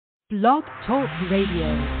Blog Talk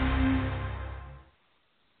Radio.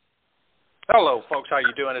 Hello, folks. How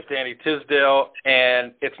you doing? It's Danny Tisdale,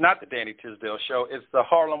 and it's not the Danny Tisdale Show. It's the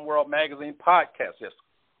Harlem World Magazine podcast. Yes,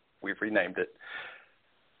 we've renamed it.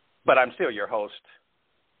 But I'm still your host,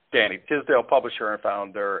 Danny Tisdale, publisher and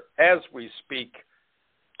founder, as we speak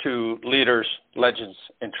to leaders, legends,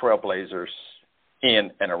 and trailblazers in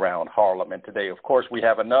and around Harlem. And today, of course, we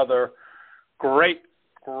have another great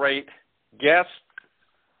guest.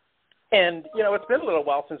 And, you know, it's been a little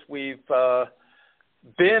while since we've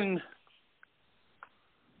been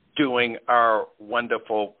doing our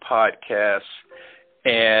wonderful podcast,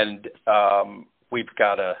 and we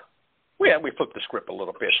flipped the script a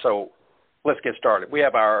little bit. So let's get started. We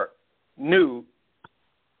have our new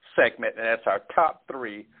segment, and that's our top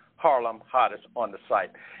 3 Harlem hottest on the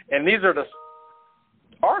site. And these are the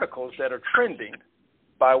articles that are trending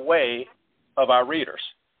by way of our readers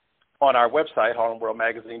on our website,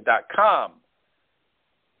 harlemworldmagazine.com.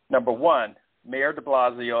 Number 1, Mayor de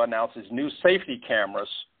Blasio announces new safety cameras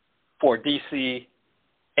for DCAS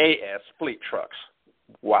fleet trucks.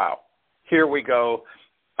 Wow. Here we go.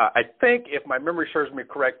 I think, if my memory serves me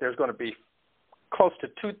correct, there's going to be close to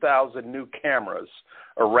 2,000 new cameras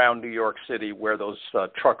around New York City where those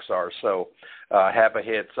trucks are. So have a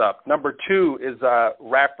heads up. Number 2 is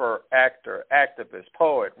rapper, actor, activist,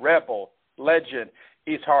 poet, rebel, legend,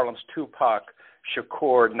 East Harlem's Tupac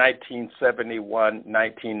Shakur,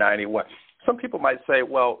 1971-1991. Some people might say,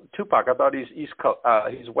 well, Tupac, I thought he's he's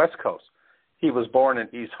West Coast. He was born in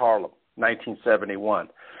East Harlem, 1971.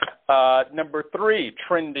 Number 3,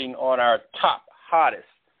 trending on our top hottest,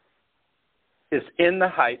 is In the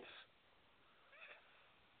Heights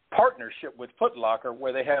partnership with Foot Locker,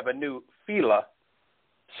 where they have a new Fila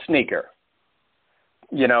sneaker.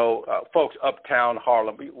 You know, folks, uptown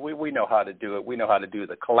Harlem, we know how to do it. We know how to do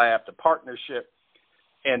the collab, the partnership.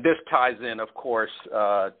 And this ties in, of course,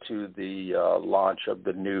 to the launch of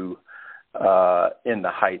the new In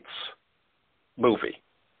the Heights movie.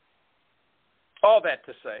 All that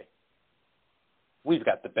to say, we've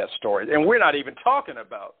got the best stories. And we're not even talking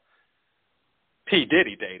about P.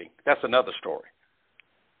 Diddy dating. That's another story.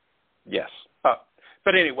 Yes.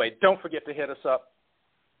 But anyway, don't forget to hit us up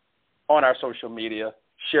on our social media.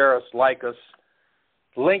 Share us, like us,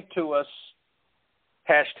 link to us,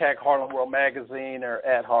 hashtag Harlem World Magazine or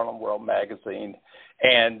at Harlem World Magazine.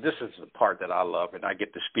 And this is the part that I love, and I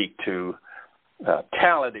get to speak to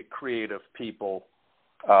talented, creative people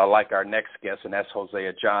like our next guest, and that's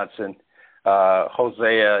Hosea Johnson.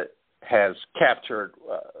 Hosea has captured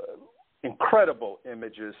incredible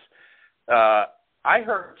images. I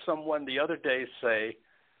heard someone the other day say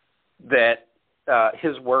that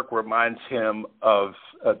his work reminds him of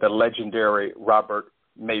the legendary Robert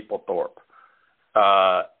Mapplethorpe.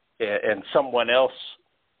 And someone else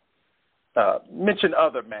mentioned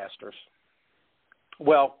other masters.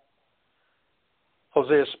 Well,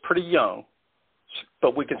 Hosea is pretty young,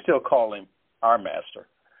 but we can still call him our master.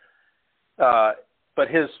 But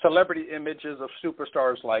his celebrity images of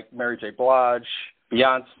superstars like Mary J. Blige,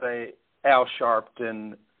 Beyonce, Al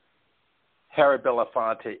Sharpton, Harry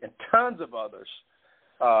Belafonte, and tons of others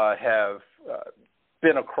have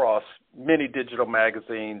been across many digital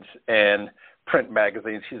magazines and print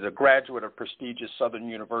magazines. He's a graduate of prestigious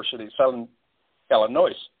Southern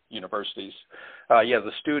Illinois universities. He has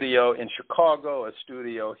a studio in Chicago, a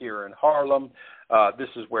studio here in Harlem. This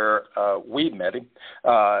is where we met him.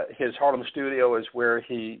 His Harlem studio is where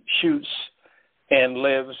he shoots and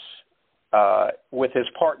lives with his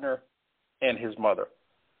partner and his mother.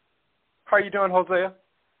 How are you doing, Hosea?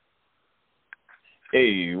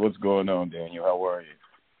 Hey, what's going on, Daniel? How are you?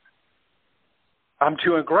 I'm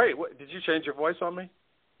doing great. Did you change your voice on me?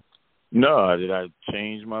 No, did I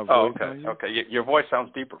change my voice? Oh, okay. Okay, your voice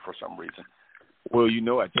sounds deeper for some reason. Well, you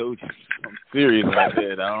know, I told you. I'm serious when I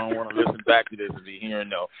said I don't want to listen back to this and be hearing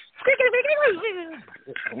no.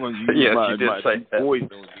 Yes, you did say that. Voice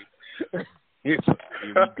Here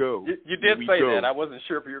we go. You did say that. I wasn't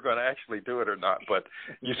sure if you were going to actually do it or not, but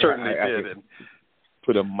you certainly did. And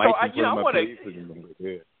put a mic in front of my face.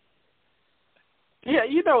 Yeah,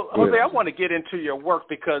 you know, Jose, I want to get into your work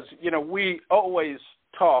because, you know, we always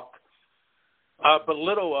talk, but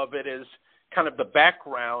little of it is kind of the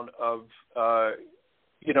background of,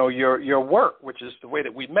 you know, your work, which is the way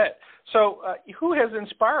that we met. So who has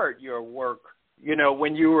inspired your work, you know,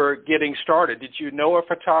 when you were getting started? Did you know a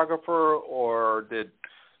photographer, or did,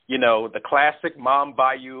 you know, the classic mom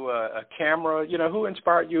buy you a camera? You know, who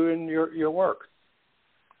inspired you in your work?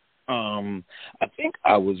 I think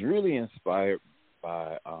I was really inspired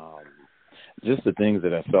by just the things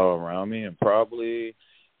that I saw around me, and probably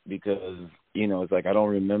because it's like I don't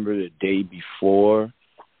remember the day before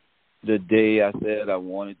the day I said I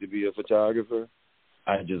wanted to be a photographer.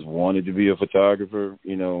 I just wanted to be a photographer,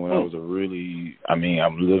 when I was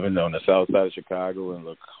I'm living on the south side of Chicago in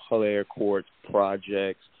the Claire Court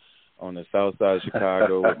projects on the south side of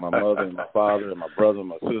Chicago with my mother and my father and my brother and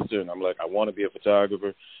my sister, and I'm like, I want to be a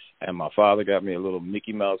photographer. And my father got me a little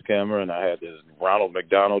Mickey Mouse camera, and I had this Ronald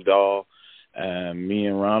McDonald doll. And me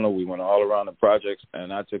and Ronald, we went all around the projects,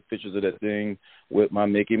 and I took pictures of that thing with my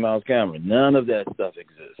Mickey Mouse camera. None of that stuff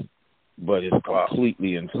exists. But it's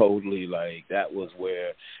completely and totally like that was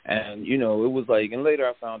where, and it was like, and later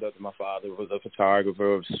I found out that my father was a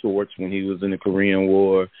photographer of sorts when he was in the Korean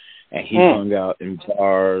War, and he hung out in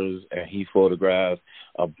bars and he photographed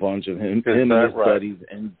a bunch of his studies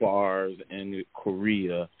in bars in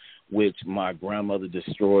Korea, which my grandmother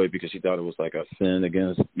destroyed because she thought it was like a sin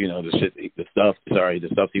against, the stuff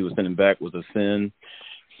he was sending back was a sin.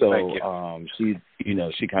 So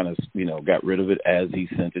she kind of, got rid of it as he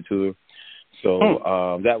sent it to her.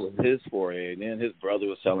 So that was his foray. And then his brother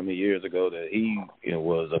was telling me years ago that he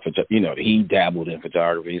he dabbled in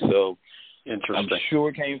photography. So I'm sure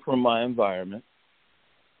it came from my environment.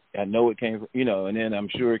 I know it came from, and then I'm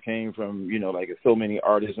sure it came from, like so many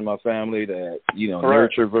artists in my family that,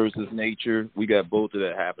 nurture versus nature. We got both of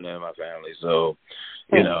that happening in my family. So,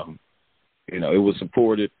 it was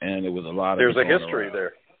supported and it was a lot of. There's a history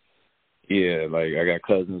there. Yeah, like I got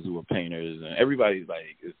cousins who are painters, and everybody's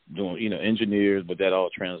like is doing, engineers, but that all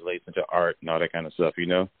translates into art and all that kind of stuff,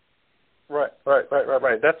 Right.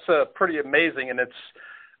 That's pretty amazing, and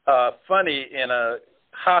it's funny in a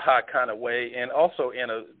ha-ha kind of way, and also in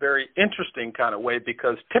a very interesting kind of way,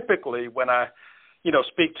 because typically when I,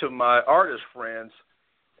 speak to my artist friends,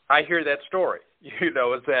 I hear that story. Is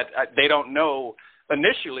that they don't know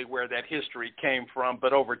initially where that history came from,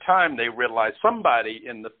 but over time they realize somebody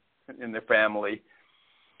in their family,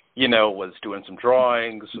 was doing some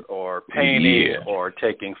drawings or painting or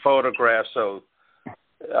taking photographs. So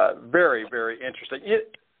very, very interesting.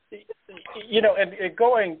 And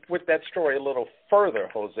going with that story a little further,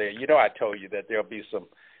 Hosea, I told you that there'll be some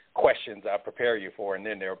questions I prepare you for, and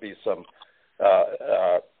then there'll be some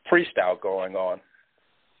freestyle going on.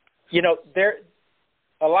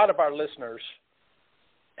 A lot of our listeners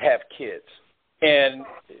have kids. And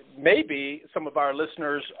maybe some of our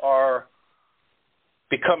listeners are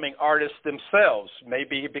becoming artists themselves,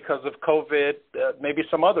 maybe because of COVID, maybe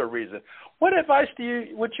some other reason. What advice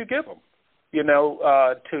would you give them,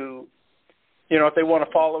 to, if they want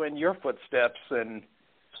to follow in your footsteps and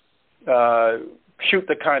shoot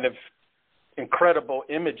the kind of incredible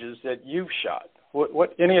images that you've shot?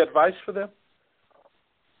 Any advice for them?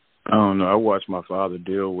 I don't know. I watched my father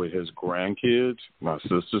deal with his grandkids, my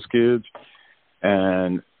sister's kids.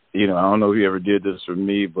 And, I don't know if he ever did this for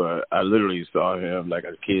me, but I literally saw him like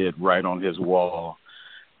a kid right on his wall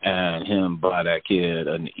and him buy that kid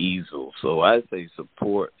an easel. So I say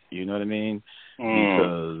support, you know what I mean?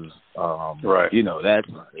 Because, that's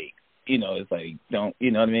like, it's like, don't, you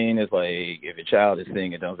know what I mean? It's like if a child is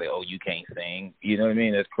singing, don't say, oh, you can't sing. You know what I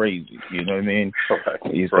mean? That's crazy. You know what I mean? So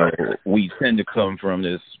we tend to come from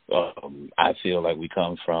this, I feel like we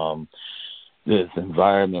come from this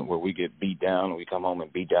environment where we get beat down and we come home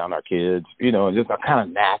and beat down our kids, just kind of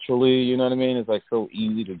naturally, you know what I mean? It's like so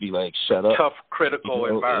easy to be like, shut up. Tough, critical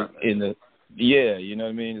environment. You know what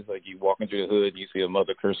I mean? It's like you walking through the hood and you see a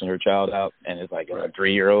mother cursing her child out, and it's like a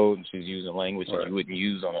 3-year-old and she's using language that you wouldn't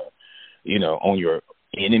use on on your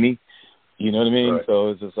enemy. You know what I mean? Right. So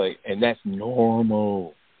it's just like, and that's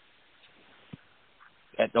normal.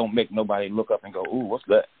 That don't make nobody look up and go, ooh, what's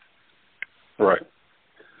that? Right.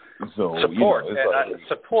 So support,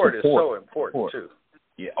 support is so important too.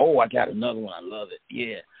 Yeah. Oh, I got another one. I love it.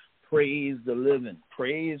 Yeah. Praise the living.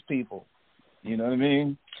 Praise people. You know what I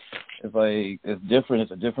mean? It's like it's different.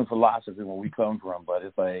 It's a different philosophy where we come from, but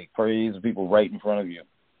it's like praise people right in front of you.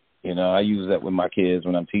 I use that with my kids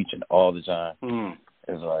when I'm teaching all the time.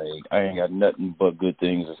 It's like I ain't got nothing but good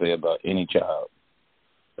things to say about any child.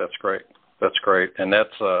 That's great. And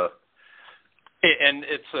that's and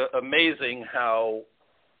it's amazing how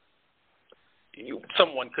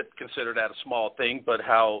someone could consider that a small thing, but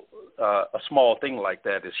how a small thing like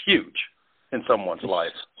that is huge in someone's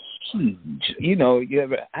life. Huge.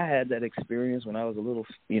 I had that experience when I was a little,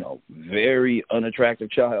 very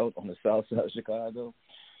unattractive child on the south side of Chicago.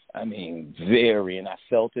 I mean, very, and I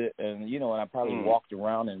felt it. And, and I probably walked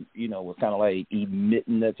around and, was kind of like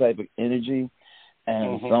emitting that type of energy.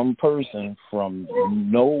 And some person from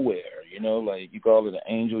nowhere, like you call it an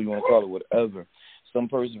angel, you want to call it whatever, some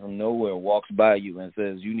person from nowhere walks by you and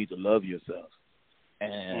says, you need to love yourself.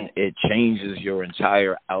 and it changes your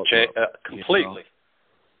entire outlook. Completely.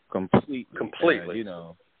 Completely.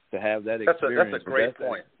 To have that experience. That's a great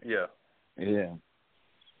point. Yeah. Yeah.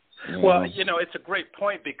 Well, it's a great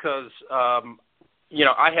point because, I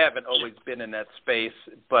haven't always been in that space,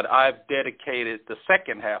 but I've dedicated the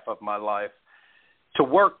second half of my life to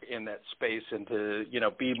work in that space and to,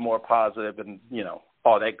 be more positive and,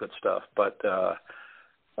 all that good stuff. But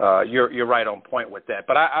you're right on point with that.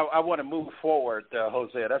 But I want to move forward,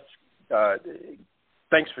 Hosea.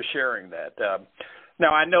 Thanks for sharing that.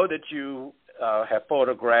 Now, I know that you have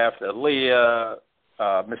photographed Aaliyah,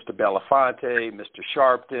 Mr. Belafonte, Mr.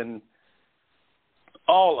 Sharpton,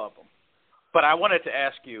 all of them. But I wanted to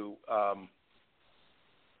ask you,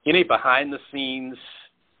 any behind-the-scenes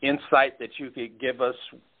insight that you could give us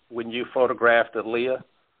when you photographed Aaliyah?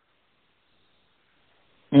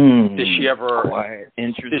 Did she ever?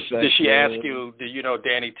 Did she ask you? Do you know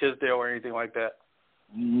Danny Tisdale or anything like that?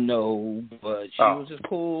 No, but she was just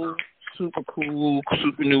super cool,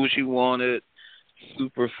 super knew what she wanted,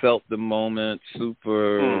 super felt the moment,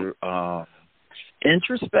 super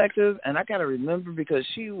introspective. And I gotta remember because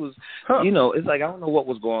she was, it's like I don't know what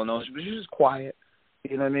was going on. She was just quiet,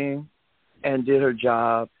 you know what I mean, and did her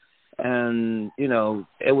job. And,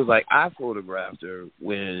 it was like I photographed her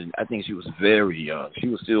when I think she was very young. She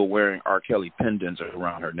was still wearing R. Kelly pendants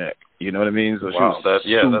around her neck. You know what I mean? So that's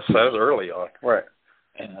early on. Right.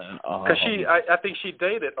 Because I think she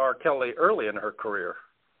dated R. Kelly early in her career.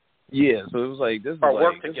 Yeah, so it was like this. Or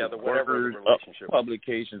worked together, whatever the relationship.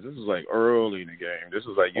 Publications. This was like early in the game. This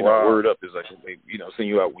was like Word Up is like they send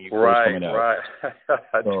you out when you first coming out. Right.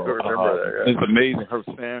 I do remember that. Yeah. It's amazing. Her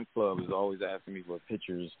fan club is always asking me for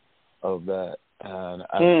pictures of that, and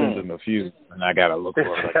I sent them a few, and I gotta look for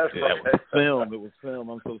it. That was film. It was film.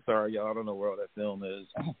 I'm so sorry, y'all. I don't know where all that film is,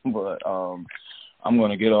 but I'm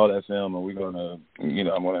gonna get all that film, and we're gonna,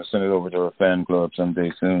 I'm gonna send it over to her fan club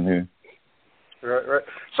someday soon here. Right.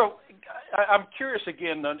 So I'm curious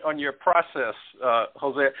again on your process,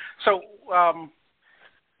 Hosea. So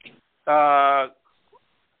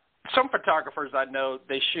some photographers I know,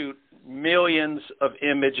 they shoot millions of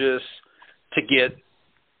images to get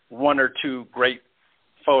one or two great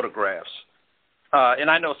photographs. And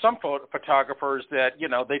I know some photographers that,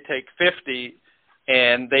 they take 50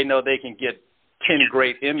 and they know they can get 10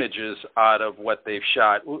 great images out of what they've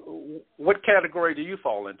shot. What category do you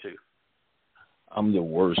fall into? I'm the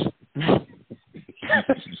worst. 6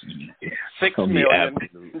 million.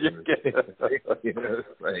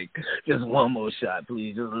 Like, just one more shot,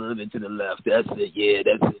 please. Just a little bit to the left. That's it. Yeah,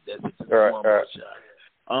 that's it. Just one more shot.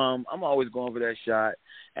 I'm always going for that shot,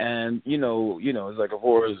 and it's like, of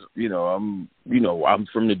course, I'm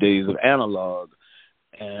from the days of analog,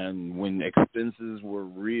 and when expenses were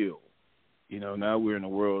real. Now we're in a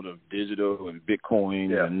world of digital and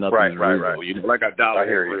Bitcoin, and nothing's real. Right. Like a dollar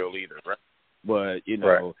isn't real either, right? But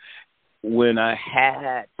when I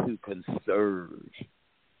had to conserve,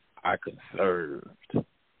 I conserved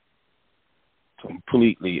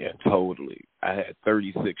completely and totally. I had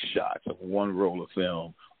 36 shots of one roll of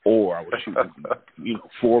film, or I was shooting,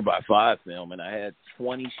 4x5 film, and I had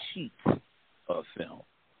 20 sheets of film.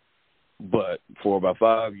 But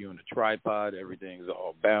 4x5, you're on a tripod, everything's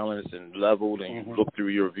all balanced and leveled, and you look through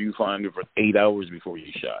your viewfinder for 8 hours before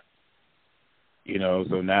you shot.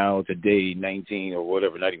 So now today,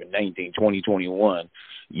 2021,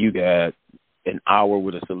 you got an hour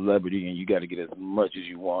with a celebrity, and you got to get as much as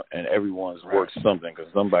you want, and everyone's worth something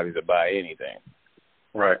because somebody's to buy anything.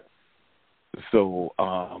 Right. So,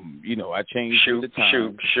 I changed the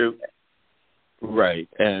time. Shoot. Right.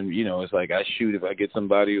 And, it's like I shoot if I get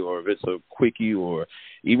somebody, or if it's a quickie, or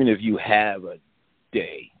even if you have a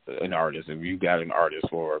day, an artist, if you got an artist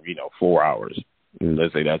for, 4 hours,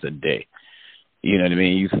 let's say that's a day. You know what I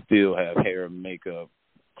mean? You still have hair, makeup,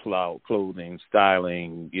 clothing,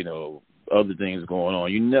 styling, other things going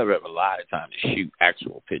on. You never have a lot of time to shoot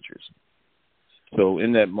actual pictures. So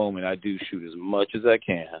in that moment, I do shoot as much as I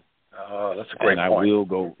can. Oh, that's a great point. And I will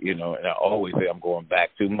go, and I always say I'm going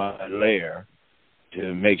back to my lair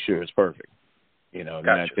to make sure it's perfect. Then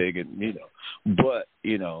I take it, But,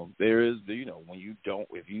 there is, when you don't,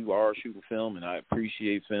 if you are shooting film, and I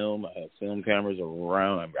appreciate film, I have film cameras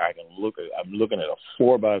around, I'm looking at a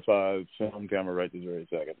 4x5 film camera right this very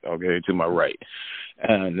second, okay, to my right.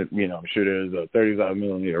 And, I'm sure there's a 35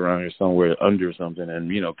 millimeter around here somewhere under something,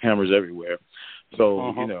 and, cameras everywhere.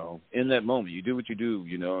 So, in that moment, you do what you do.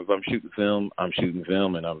 If I'm shooting film, I'm shooting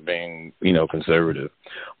film, and I'm being, conservative.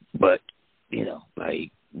 But,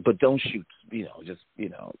 but don't shoot,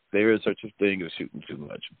 there is such a thing as shooting too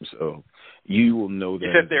much. So you will know that.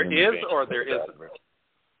 You said there is or there isn't?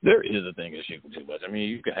 There is a thing of shooting too much. I mean,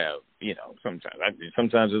 you could have,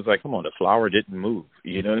 sometimes it's like, come on, the flower didn't move.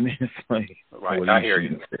 You know what I mean? It's like, right. I hear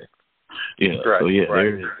you. Yeah. Right, so yeah, right.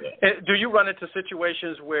 there is that. And do you run into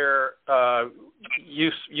situations where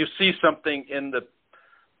you see something in the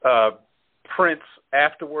prints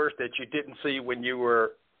afterwards that you didn't see when you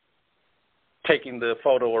were taking the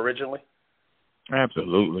photo originally?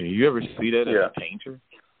 Absolutely. You ever see that as a painter?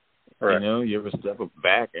 Right. You ever step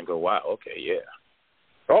back and go, wow, okay, yeah.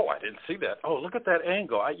 Oh, I didn't see that. Oh, look at that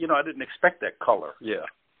angle. I didn't expect that color. Yeah.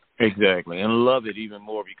 Exactly. And love it even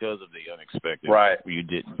more because of the unexpected you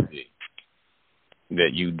didn't see.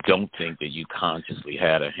 That you don't think that you consciously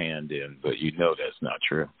had a hand in, but that's not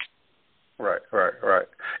true. Right.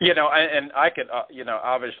 And I could,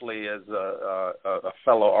 obviously as a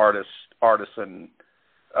fellow artisan,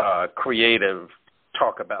 creative,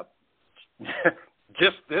 talk about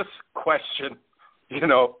just this question,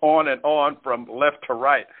 on and on from left to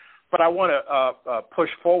right. But I want to push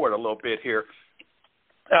forward a little bit here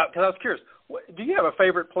because I was curious. Do you have a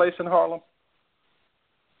favorite place in Harlem?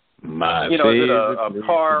 My is it a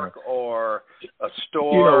park or a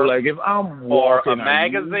store? Like if I'm walking, or a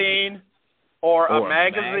magazine, or a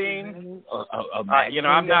magazine.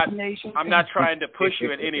 I'm not trying to push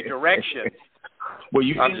you in any direction. Well,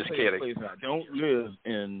 I'm just kidding. I don't live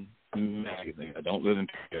in magazine. I don't live in,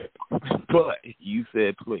 but you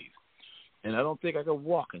said please, and I don't think I could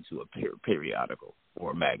walk into a periodical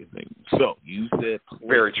or a magazine. So you said please.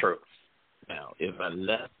 Very true. Now, if I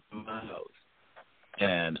left my house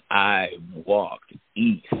and I walked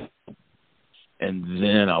east, and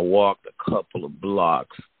then I walked a couple of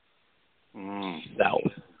blocks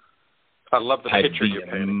south. I love the picture you're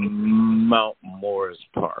painting. Mount Morris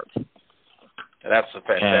Park. That's a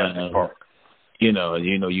fantastic park. You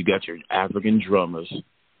got your African drummers.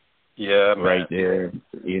 Yeah, man. Right there.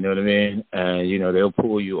 You know what I mean? And, they'll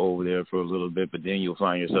pull you over there for a little bit, but then you'll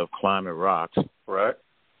find yourself climbing rocks. Right.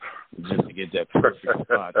 Just to get that perfect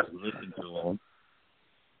spot to listen to them.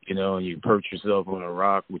 And you perch yourself on a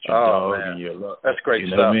rock with your dog man. and your luck. That's great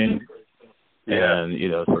stuff. What I mean? Yeah.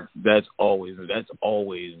 And, so that's always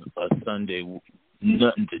a Sunday,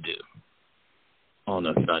 nothing to do on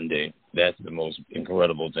a Sunday. That's the most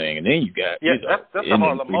incredible thing. And then you got, that's a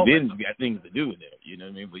Harlem moment. Then you got things to do in there, you know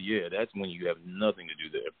what I mean? But yeah, that's when you have nothing to do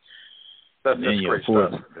there. That's great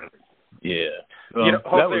stuff. Yeah.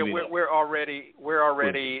 Hopefully we're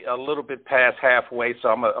already a little bit past halfway, so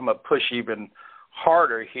I'm gonna push even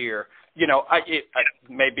harder here.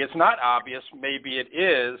 Maybe it's not obvious, maybe it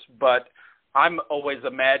is, but I'm always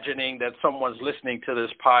imagining that someone's listening to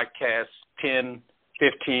this podcast 10,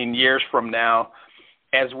 15 years from now,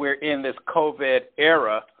 as we're in this COVID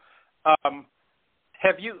era.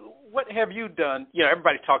 What have you done?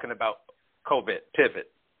 Everybody's talking about COVID,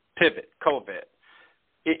 pivot, COVID.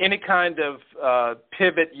 Any kind of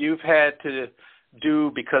pivot you've had to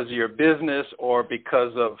do because of your business or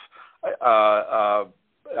because of,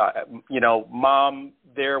 mom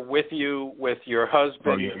there with you, with your husband?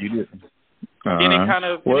 Oh, yeah, you did. Any kind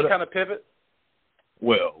of pivot?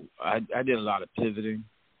 Well, I did a lot of pivoting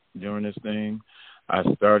during this thing. I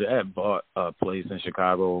bought a place in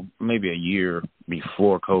Chicago maybe a year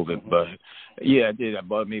before COVID, but yeah, I did. I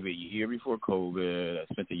bought maybe a year before COVID. I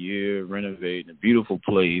spent a year renovating a beautiful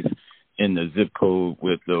place in the zip code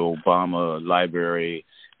with the Obama Library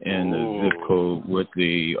and the zip code with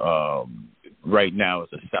the, right now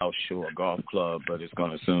it's the South Shore Golf Club, but it's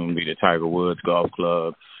going to soon be the Tiger Woods Golf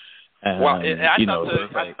Club. I thought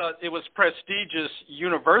it was prestigious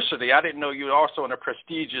university. I didn't know you were also in a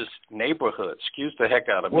prestigious neighborhood. Excuse the heck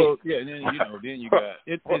out of me. Well, yeah, and then then you got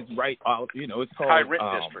it's right out. It's called high rent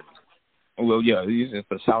district. Well, yeah, it's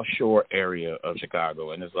the South Shore area of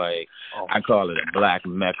Chicago, and it's like I call it a black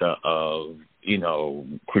mecca of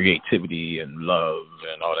creativity and love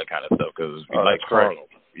and all that kind of stuff because like Harlem.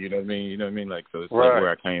 You know what I mean? You know what I mean? Like so, it's like where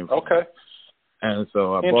I came from. Okay. And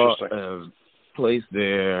so I bought a place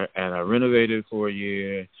there, and I renovated for a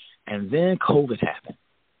year, and then COVID happened,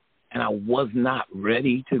 and I was not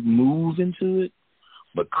ready to move into it,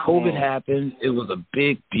 but COVID happened. It was a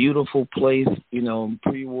big, beautiful place,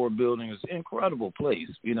 pre-war building. It's an incredible place,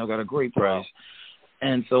 got a great price.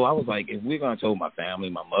 And so I was like, if we're going to tell my family,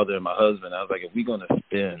 my mother and my husband, I was like, if we're going to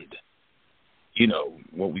spend,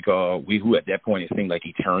 what who at that point it seemed like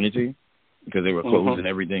eternity, because they were closing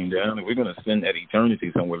everything down, and we're going to spend that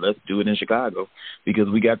eternity somewhere. Let's do it in Chicago because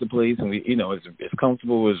we got the place, and we, it's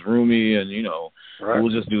comfortable, it's roomy, and we'll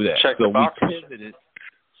just do that. Check so the boxes. We pivoted,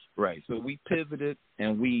 right? So we pivoted,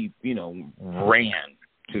 and we, ran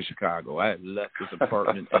to Chicago. I had left this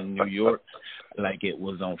apartment in New York like it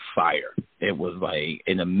was on fire. It was like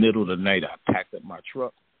in the middle of the night. I packed up my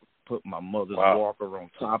truck put my mother's walker on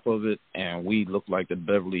top of it, and we looked like the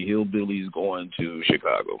Beverly Hillbillies going to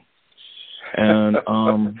Chicago. And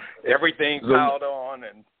everything piled on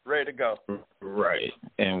and ready to go. Right.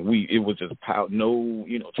 And it was just piled, no,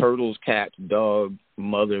 turtles, cats, dog,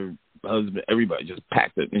 mother, husband, everybody just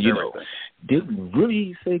packed it. And, didn't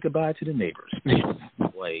really say goodbye to the neighbors.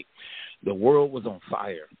 Like, the world was on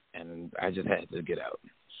fire, and I just had to get out.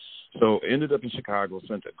 So ended up in Chicago,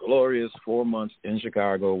 spent a glorious 4 months in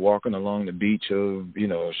Chicago, walking along the beach of,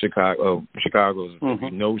 Chicago. Chicago's, if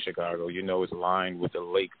you know Chicago, it's lined with the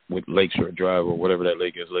lake, with Lakeshore Drive or whatever that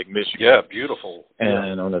lake is, Lake Michigan. Yeah, beautiful.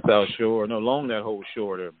 And on the South Shore, and along that whole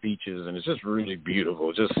shore, there are beaches, and it's just really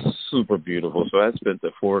beautiful, just super beautiful. So I spent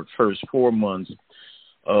the first 4 months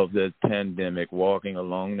of the pandemic walking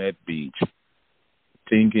along that beach,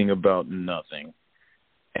 thinking about nothing,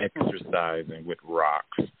 exercising with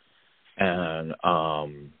rocks, and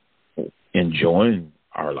enjoying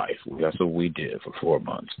our life. That's what we did for 4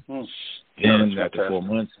 months. And after 4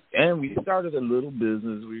 months, and we started a little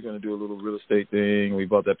business. We were going to do a little real estate thing. We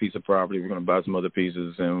bought that piece of property. We were going to buy some other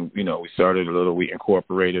pieces, and we started we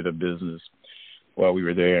incorporated a business while we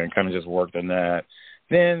were there, and kind of just worked on that.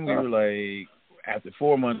 Then we were like, after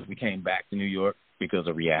 4 months, we came back to New York because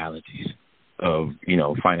of realities of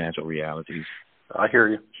financial realities. I hear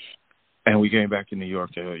you. And we came back to New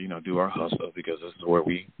York to, do our hustle because this is where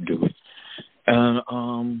we do it. And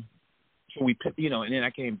so we, and then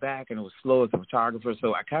I came back and it was slow as a photographer.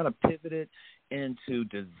 So I kind of pivoted into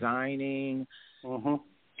designing,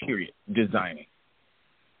 designing.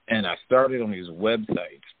 And I started on these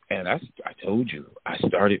websites. And I told you, I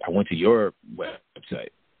went to your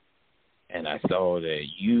website and I saw that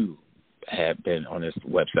you had been on this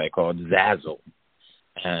website called Zazzle.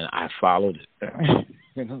 And I followed it.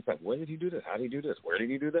 And I was like, where did he do this? How did he do this? Where did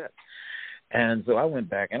he do that? And so I went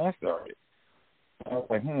back and I started. I was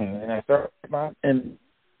like, and I started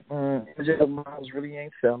miles really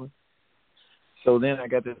ain't selling. So then I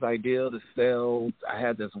got this idea to sell. I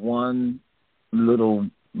had this one little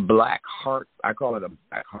black heart. I call it a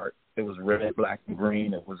black heart. It was red, black, and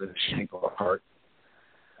green. It was in the shape of a heart.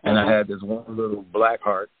 And I had this one little black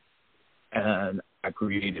heart. And I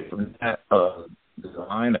created from that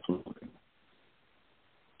design of clothing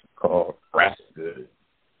called Graphic Good.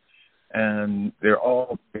 And they're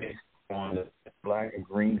all based on the black and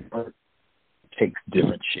green part. It takes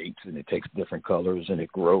different shapes and it takes different colors and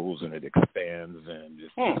it grows and it expands and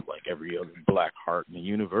it's just like every other black heart in the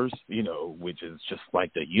universe, which is just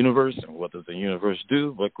like the universe. And what does the universe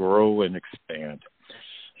do but grow and expand?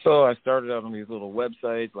 So I started out on these little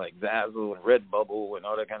websites like Zazzle and Redbubble and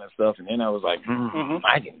all that kind of stuff. And then I was like,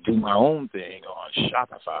 I can do my own thing on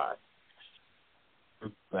Shopify.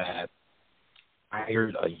 That I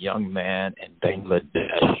hired a young man in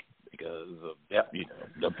Bangladesh because of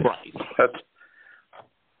the price. I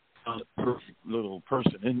found a perfect little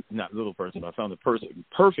person, not little person, I found a perfect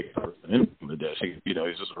person in Bangladesh. He's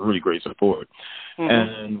just a really great support.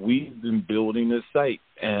 And we've been building this site,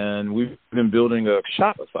 and we've been building a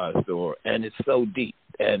Shopify store, and it's so deep,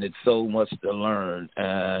 and it's so much to learn.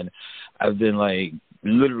 And I've been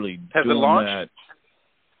literally has doing it launched?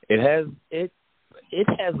 that. It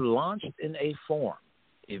has launched in a form.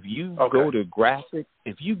 If you go to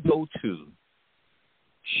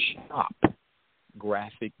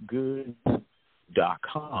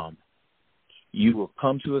shopgraphicgoods.com, you will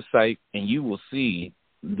come to a site and you will see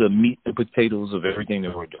the meat and potatoes of everything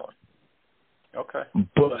that we're doing. Okay.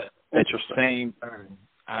 But at the same time,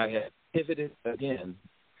 I had pivoted again,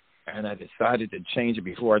 and I decided to change it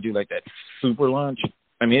before I do that super launch.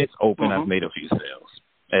 I mean, it's open. I've made a few sales.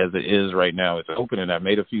 As it is right now, it's open, and I've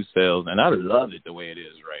made a few sales, and I love it the way it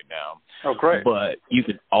is right now. Oh, great. But you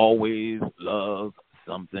can always love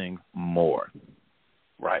something more.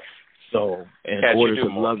 Right. So in order to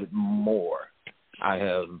love it more, I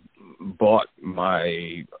have bought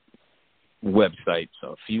my websites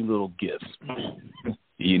a few little gifts.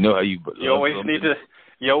 You know how you always need to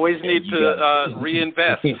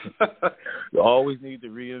reinvest. You always need to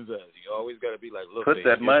reinvest. You always got to be like, look, put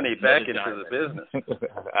that money back into the business.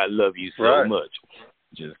 I love you so much.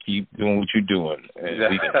 Just keep doing what you're doing,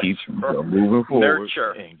 and we can keep moving forward.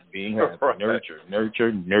 Nurture and being happy. Nurture,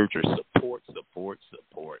 support.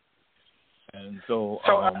 And so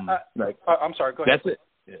I'm sorry. Go ahead. That's it.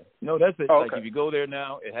 Yeah. No, that's it. Oh, like if you go there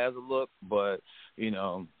now, it has a look, but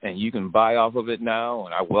and you can buy off of it now,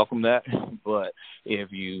 and I welcome that. But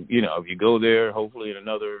if you go there, hopefully in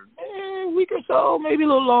another week or so, maybe a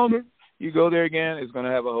little longer, you go there again, it's going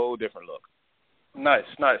to have a whole different look. Nice.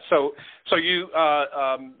 So you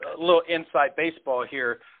a little inside baseball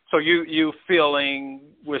here. So you feeling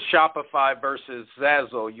with Shopify versus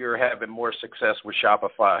Zazzle, you're having more success with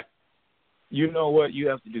Shopify. You know what? You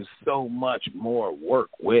have to do so much more work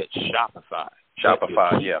with Shopify.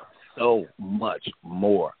 Shopify, yeah. So much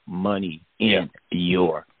more money in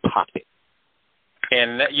your pocket.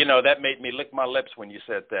 And, that made me lick my lips when you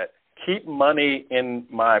said that. Keep money in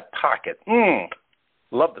my pocket.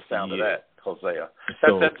 Love the sound of that, Hosea.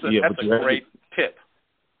 That's a great tip.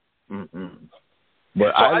 Mm-hmm.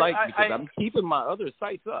 But so because I'm keeping my other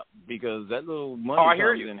sites up because that little money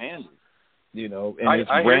comes in handy. And it's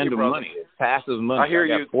random money. It's passive money. I hear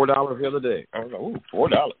you. $4 the other day. I was like,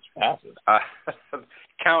 $4, passive.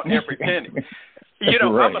 Count every penny. Right.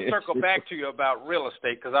 I'm going to circle back to you about real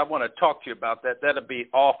estate because I want to talk to you about that. That'll be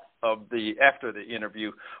after the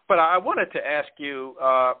interview. But I wanted to ask you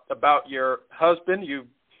about your husband.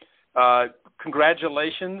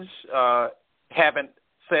 Congratulations. Haven't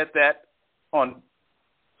said that on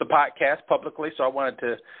the podcast publicly, so I wanted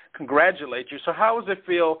to congratulate you. So how does it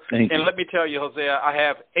feel? Thank you. Let me tell you, Hosea, I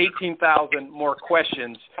have 18,000 more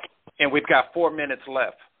questions, and we've got 4 minutes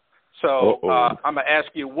left. So I'm going to ask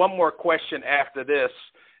you one more question after this,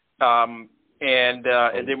 and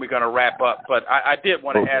then we're going to wrap up. But I did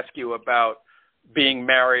want to ask you about being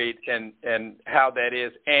married and how that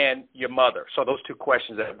is, and your mother. So those two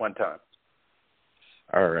questions at one time.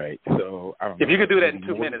 All right. So if you could do that in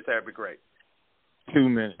 2 minutes, that would be great. 2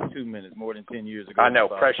 minutes, more than 10 years ago. I know,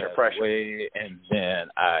 pressure. Away, and then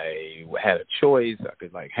I had a choice. I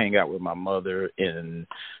could hang out with my mother in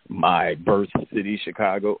my birth city,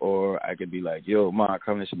 Chicago, or I could be like, yo, Ma,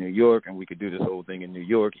 come to New York, and we could do this whole thing in New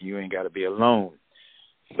York, and you ain't got to be alone.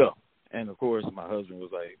 So, and of course, my husband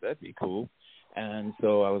was like, that'd be cool. And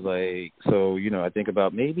so I was like, I think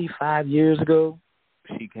about maybe 5 years ago,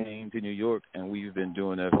 she came to New York, and we've been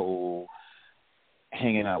doing that whole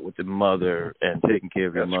hanging out with the mother and taking care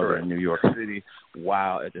of your mother in New York City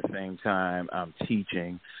while at the same time I'm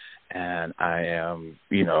teaching. And I am,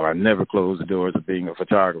 I never close the doors of being a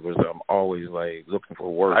photographer, so I'm always looking for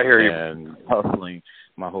work and hustling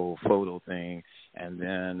my whole photo thing. And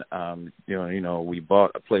then, we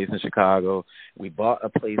bought a place in Chicago. We bought a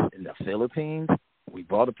place in the Philippines. We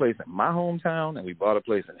bought a place in my hometown, and we bought a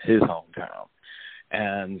place in his hometown.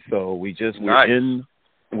 And so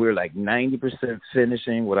we're like 90%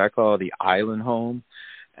 finishing what I call the island home.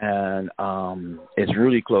 And it's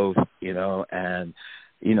really close, and,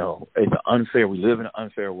 it's unfair. We live in an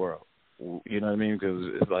unfair world. You know what I mean?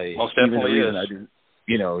 Because it's like, most definitely is.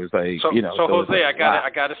 It's like, So Jose, I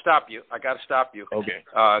got to stop you. Okay.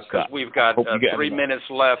 Because we've got 3 minutes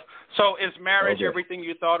left. So is marriage everything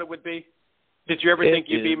you thought it would be? Did you ever think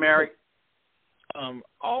you'd be married?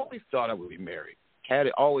 Always thought I would be married.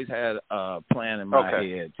 Always had a plan in my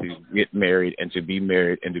head to get married and to be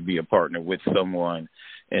married and to be a partner with someone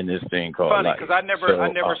in this thing called life. Funny, because I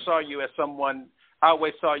never saw you as someone. I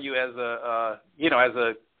always saw you as as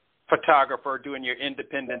a photographer doing your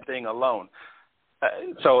independent thing alone.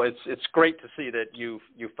 So it's great to see that you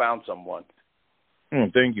found someone.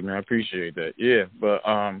 Thank you, man. I appreciate that. Yeah, but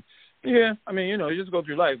you just go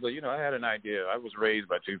through life. But I had an idea. I was raised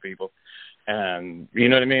by two people. And you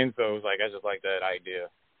know what I mean? So it was I just like that idea.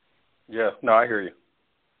 Yeah, no, I hear you.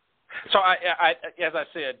 So I as I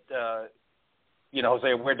said,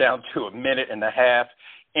 Jose, we're down to a minute and a half.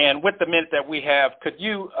 And with the minute that we have, could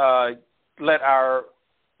you let our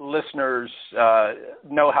listeners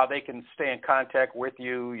know how they can stay in contact with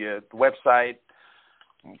you, your website,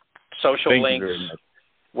 social links,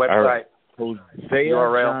 website, Hosea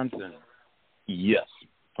URL? Johnson. Yes.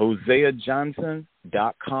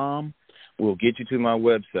 HoseaJohnson.com will get you to my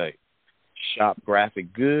website. Shop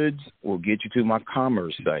Graphic Goods will get you to my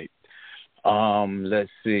commerce site. Let's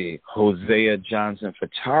see. Hosea Johnson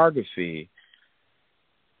Photography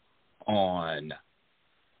on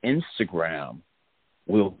Instagram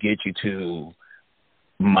will get you to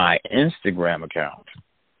my Instagram account.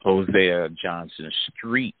 Hosea Johnson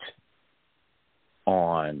Street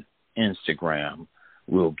on Instagram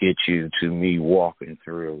will get you to me walking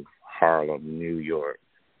through Harlem, New York.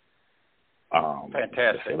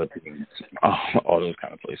 Fantastic. All those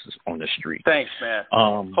kind of places on the street. Thanks, man.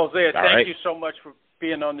 Hosea, thank you so much for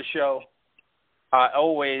being on the show. I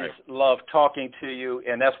always love talking to you,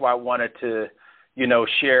 and that's why I wanted to,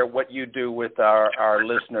 share what you do with our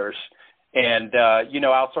listeners. And,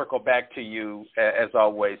 I'll circle back to you as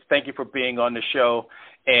always. Thank you for being on the show.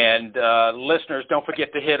 And listeners, don't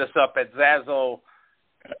forget to hit us up at Zazzle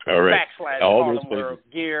 /Harlem World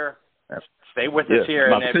Gear. Stay with us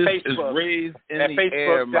here and at Facebook at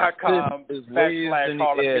Facebook.com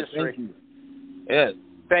 /Harlem History. Yes.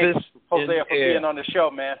 Thanks, Hosea, for being on the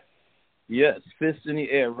show, man. Yes, fists in the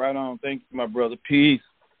air. Right on. Thank you, my brother. Peace.